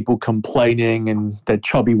 people complaining and their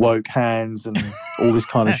chubby woke hands and all this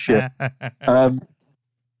kind of shit.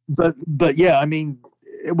 but yeah, I mean,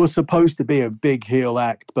 it was supposed to be a big heel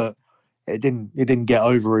act, but it didn't get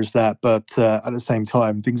over as that. But at the same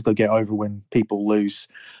time, things don't get over when people lose.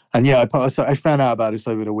 And yeah, I found out about this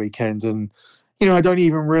over the weekend, and I don't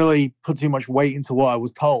even really put too much weight into what I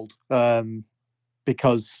was told,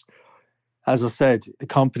 because, as I said, the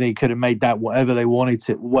company could have made that whatever they wanted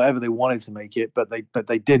to make it, but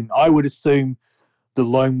they didn't. I would assume the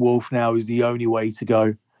lone wolf now is the only way to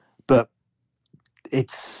go, but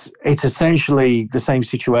it's essentially the same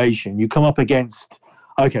situation. You come up against,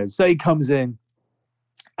 okay, say he comes in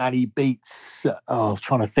and he beats, I'm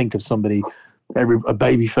trying to think of somebody, a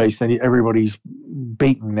babyface, and everybody's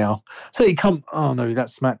beaten now. So oh no,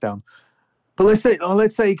 that's SmackDown. But let's say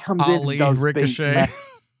he comes in and does Ricochet.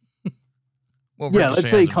 Well, yeah, let's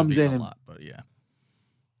say he comes in a lot, but yeah.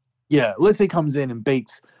 Yeah, let's say he comes in and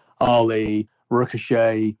beats Ali,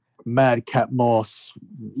 Ricochet, Madcap Moss,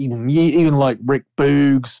 even like Rick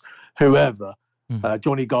Boogs, whoever,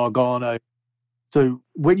 Johnny Gargano. So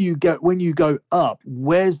when you go up,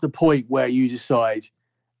 where's the point where you decide,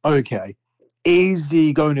 okay, is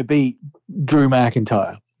he going to beat Drew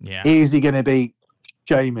McIntyre? Yeah. Is he going to beat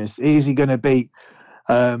Sheamus? Is he going to beat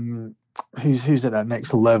who's at that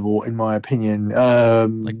next level, in my opinion?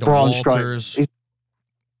 Like the Braun Walters.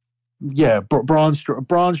 Braun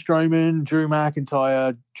Strowman, Drew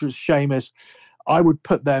McIntyre, Sheamus. I would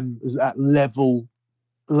put them at level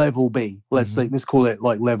B. Let's call it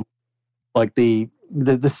like level, like the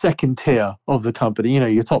second tier of the company.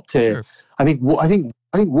 Your top tier. Sure. I think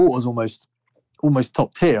Walter's almost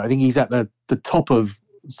top tier. I think he's at the top of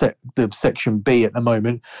the section B at the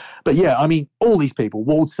moment. But yeah, I mean, all these people: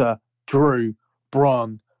 Walter, Drew,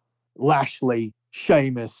 Braun, Lashley,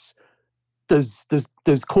 Sheamus.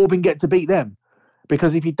 Does Corbin get to beat them?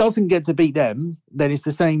 Because if he doesn't get to beat them, then it's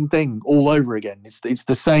the same thing all over again. It's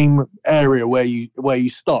the same area where you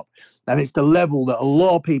stop, and it's the level that a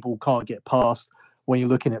lot of people can't get past when you're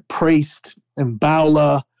looking at Priest and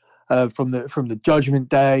Balor from the Judgment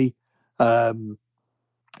Day.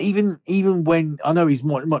 Even when I know he's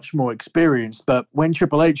much more experienced, but when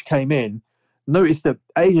Triple H came in, notice that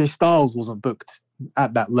AJ Styles wasn't booked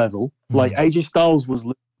at that level. Like AJ Styles was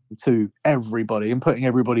to everybody and putting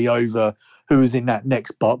everybody over who was in that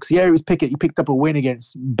next box. Yeah, he picked up a win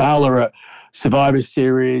against Balor at Survivor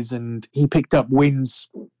Series, and he picked up wins,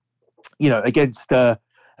 against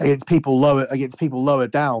people lower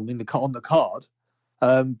down on the card.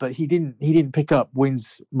 But he didn't pick up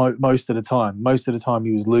wins most of the time. Most of the time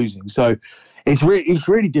he was losing. So it's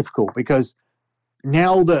really difficult, because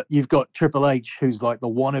now that you've got Triple H, who's like the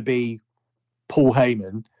wannabe Paul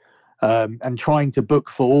Heyman, and trying to book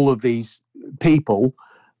for all of these people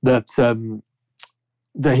that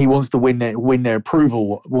he wants to win the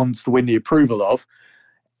approval of,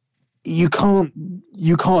 you can't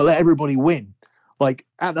let everybody win. Like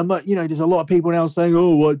at the moment, there's a lot of people now saying,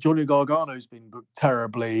 "Oh, well, Johnny Gargano's been booked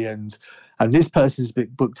terribly, and this person's been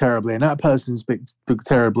booked terribly, and that person's been booked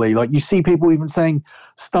terribly." Like you see people even saying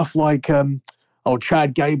stuff like, "Oh,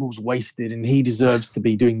 Chad Gable's wasted, and he deserves to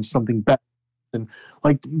be doing something better." And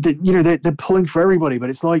like they're pulling for everybody, but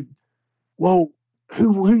it's like, well,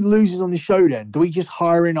 who loses on the show then? Do we just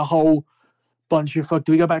hire in a whole bunch of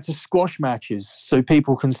do we go back to squash matches so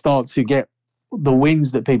people can start to get the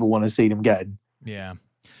wins that people want to see them getting? Yeah,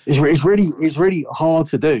 it's really hard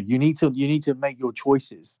to do. You need to make your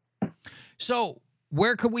choices. So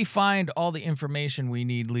where could we find all the information we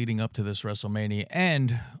need leading up to this WrestleMania,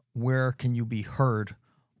 and where can you be heard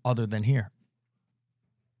other than here?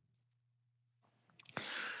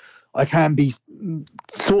 I can be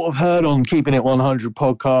sort of heard on Keeping It 100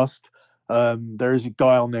 podcast. There is a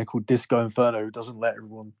guy on there called Disco Inferno who doesn't let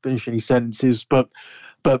everyone finish any sentences, but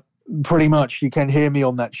pretty much you can hear me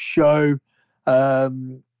on that show.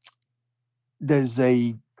 There's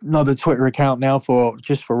another Twitter account now for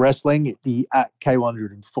wrestling, the at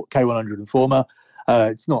K100 Informer.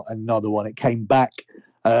 It's not another one; it came back.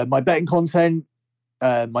 My betting content,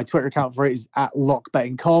 my Twitter account for it is at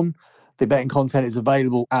lockbetting.com. The betting content is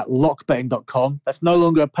available at lockbetting.com. That's no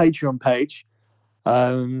longer a Patreon page.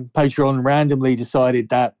 Patreon randomly decided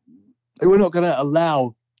that we're not going to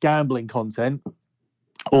allow gambling content,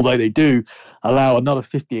 although they do allow another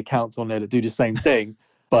 50 accounts on there that do the same thing.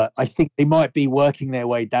 But I think they might be working their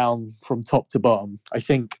way down from top to bottom. I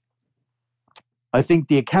think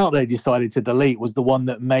the account they decided to delete was the one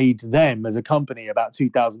that made them as a company about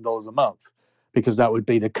 $2,000 a month, because that would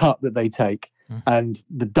be the cut that they take. And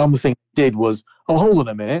the dumb thing they did was, oh, hold on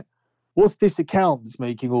a minute. What's this account that's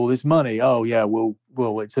making all this money? Oh, yeah, well,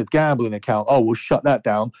 it's a gambling account. Oh, we'll shut that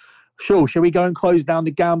down. Sure, shall we go and close down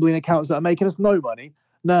the gambling accounts that are making us no money?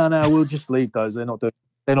 No, we'll just leave those. They're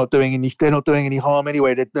They're not doing any harm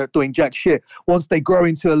anyway. They're doing jack shit. Once they grow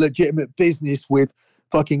into a legitimate business with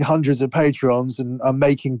fucking hundreds of patrons and are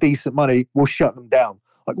making decent money, we'll shut them down.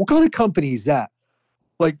 Like, what kind of company is that?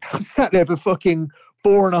 Like, I sat there for fucking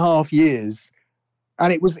 4.5 years,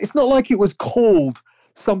 and it's not like it was called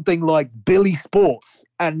something like Billy Sports,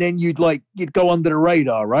 and then you'd go under the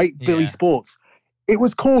radar, right? Yeah. Billy Sports. It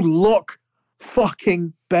was called Lock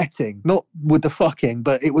fucking Betting, not with the fucking,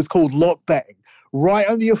 but it was called Lock Betting. Right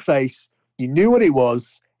under your face, you knew what it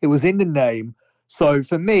was. It was in the name. So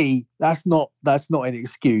for me, that's not an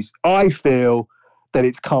excuse. I feel that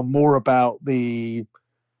it's come more about the,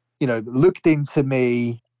 looked into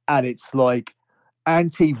me, and it's like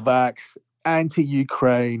anti-vax,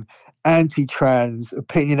 anti-Ukraine, anti-trans,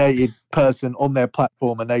 opinionated person on their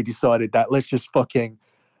platform, and they decided that let's just fucking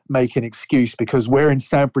make an excuse because we're in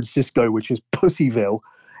San Francisco, which is Pussyville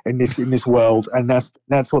in this world, and that's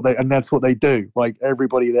what they do. Like,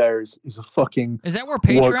 everybody there is a fucking. Is that where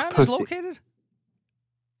Patreon is located?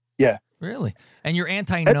 Yeah. Really? And you're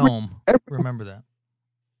anti-gnome. Remember that.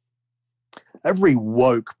 Every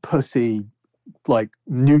woke pussy, like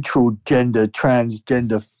neutral gender,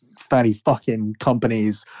 transgender, fanny fucking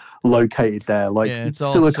companies located there. Like, yeah, it's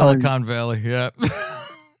all Silicon Valley. Yeah.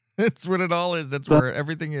 That's what it all is. That's where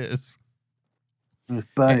everything is. Just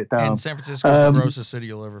burn it down. And San Francisco is the grossest city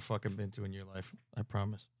you'll ever fucking been to in your life. I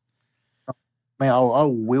promise. Man, I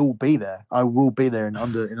will be there. I will be there in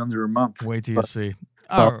under a month. Wait till you see.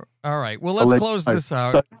 All right. Well, let's close this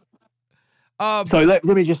out. So let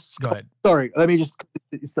me just go ahead. Sorry, let me just.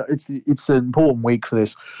 It's an important week for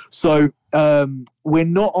this. So we're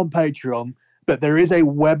not on Patreon, but there is a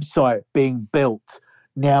website being built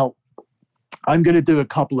now. I'm going to do a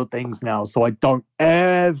couple of things now so I don't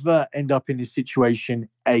ever end up in this situation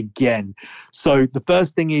again. So the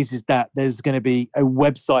first thing is that there's going to be a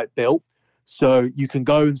website built. So you can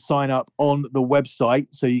go and sign up on the website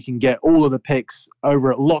so you can get all of the picks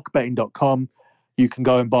over at lockbetting.com. You can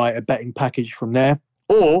go and buy a betting package from there.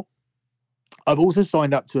 Or I've also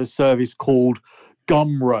signed up to a service called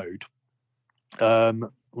Gumroad.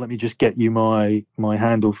 Let me just get you my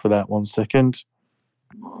handle for that 1 second.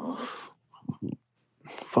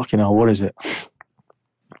 Fucking hell, what is it?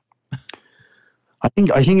 I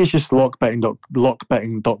think it's just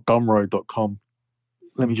lockbetting.gumroad.com.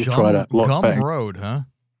 Let me just try that. Gumroad, huh?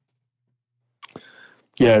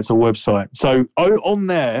 Yeah, it's a website. So on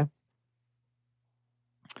there,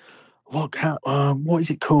 what is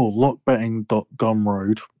it called?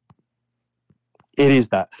 Lockbetting.gumroad. It is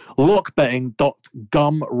that.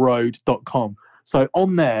 Lockbetting.gumroad.com. So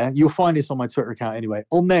on there, you'll find this on my Twitter account anyway.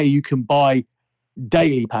 On there, you can buy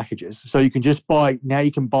daily packages. So you can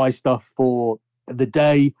buy stuff for the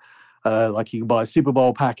day. Like, you can buy a Super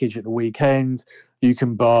Bowl package at the weekend. You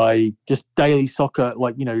can buy just daily soccer,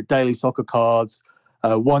 daily soccer cards,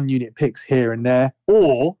 1 unit picks here and there.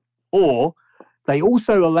 Or they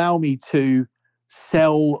also allow me to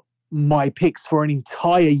sell my picks for an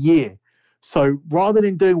entire year. So rather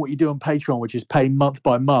than doing what you do on Patreon, which is pay month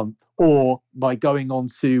by month, or by going on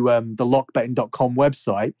to the lockbetting.com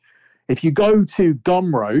website, if you go to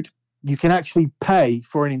Gumroad, you can actually pay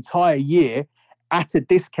for an entire year at a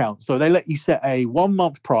discount. So they let you set a 1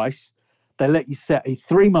 month price, they let you set a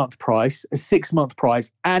 3 month price, a 6 month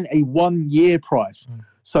price, and a 1 year price.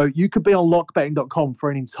 So you could be on lockbetting.com for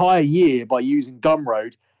an entire year by using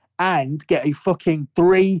Gumroad and get a fucking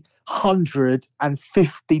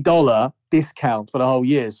 $350 discount for the whole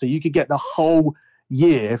year. So you could get the whole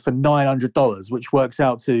year for $900, which works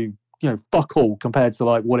out to, fuck all compared to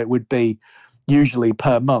like what it would be usually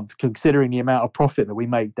per month, considering the amount of profit that we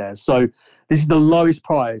make there. So this is the lowest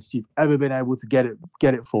price you've ever been able to get it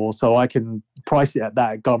for. So I can price it at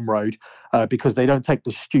that at Gumroad because they don't take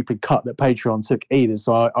the stupid cut that Patreon took either.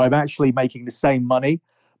 So I'm actually making the same money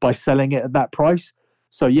by selling it at that price.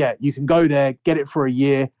 So yeah, you can go there, get it for a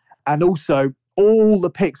year. And also all the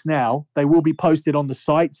picks now, they will be posted on the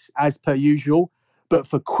sites as per usual. But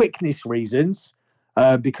for quickness reasons,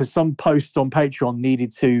 because some posts on Patreon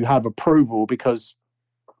needed to have approval because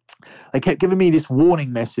they kept giving me this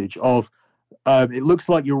warning message of, it looks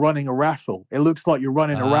like you're running a raffle. It looks like you're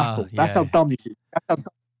running a raffle. That's how dumb this is. That's how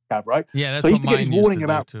dumb this is, right? Yeah, that's so I used what to get mine this warning used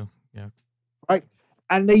to about, do too. Yeah. Right?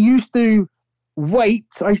 And they used to wait.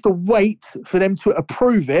 I used to wait for them to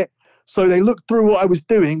approve it. So they looked through what I was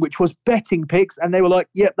doing, which was betting picks, and they were like,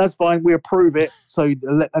 yep, that's fine. We approve it. So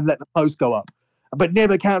let the post go up. But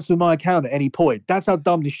never cancel my account at any point. That's how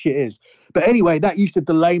dumb this shit is. But anyway, that used to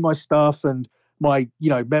delay my stuff, and my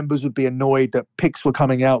members would be annoyed that picks were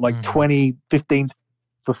coming out like 20, 15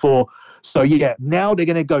 before. So yeah, now they're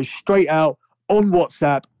going to go straight out on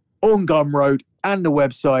WhatsApp, on Gumroad, and the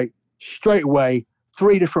website straight away.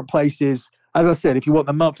 3 different places. As I said, if you want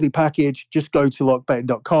the monthly package, just go to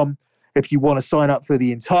lockbetting.com. If you want to sign up for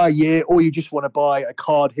the entire year, or you just want to buy a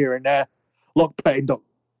card here and there,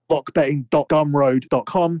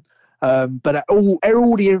 lockbetting.gumroad.com. But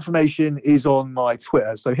all the information is on my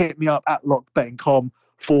Twitter. So hit me up at lockbetting.com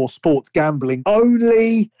for sports gambling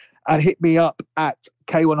only, and hit me up at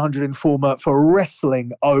K100 Informer for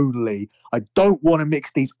wrestling only. I don't want to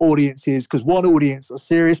mix these audiences, because one audience are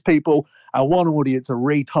serious people and one audience are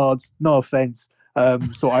retards. No offense.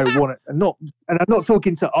 So I want to and I'm not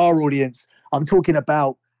talking to our audience. I'm talking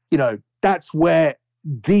about, that's where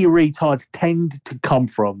the retards tend to come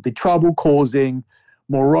from. The trouble causing,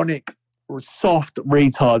 moronic, soft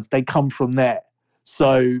retards, they come from there.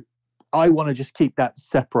 So I want to just keep that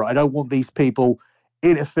separate. I don't want these people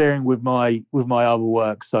interfering with my other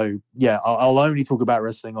work. So yeah, I'll only talk about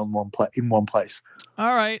wrestling in one place.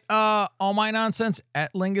 All right. All my nonsense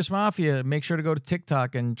at Lingus Mafia. Make sure to go to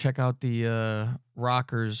TikTok and check out the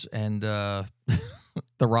Rockers and the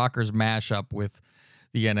Rockers mashup with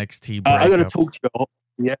the NXT breakup. I got to talk to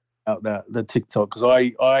you about the TikTok,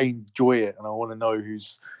 because I enjoy it and I want to know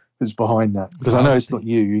who's behind that, because I know it's not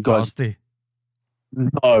you. You guys. Fausty.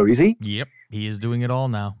 No, is he? Yep, he is doing it all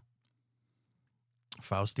now.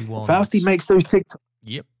 Fausty Walnuts. Fausty makes those TikToks.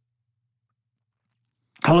 Yep.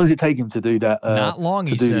 How long does it take him to do that? Not long,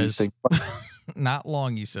 he says. Not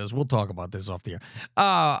long, he says. We'll talk about this off the air.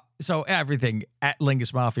 So everything at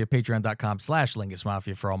Lingus Mafia, patreon.com/Lingus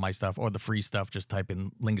Mafia for all my stuff, or the free stuff. Just type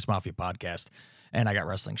in Lingus Mafia podcast. And I got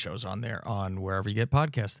wrestling shows on there on wherever you get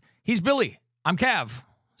podcasts. He's Billy. I'm Cav.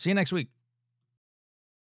 See you next week.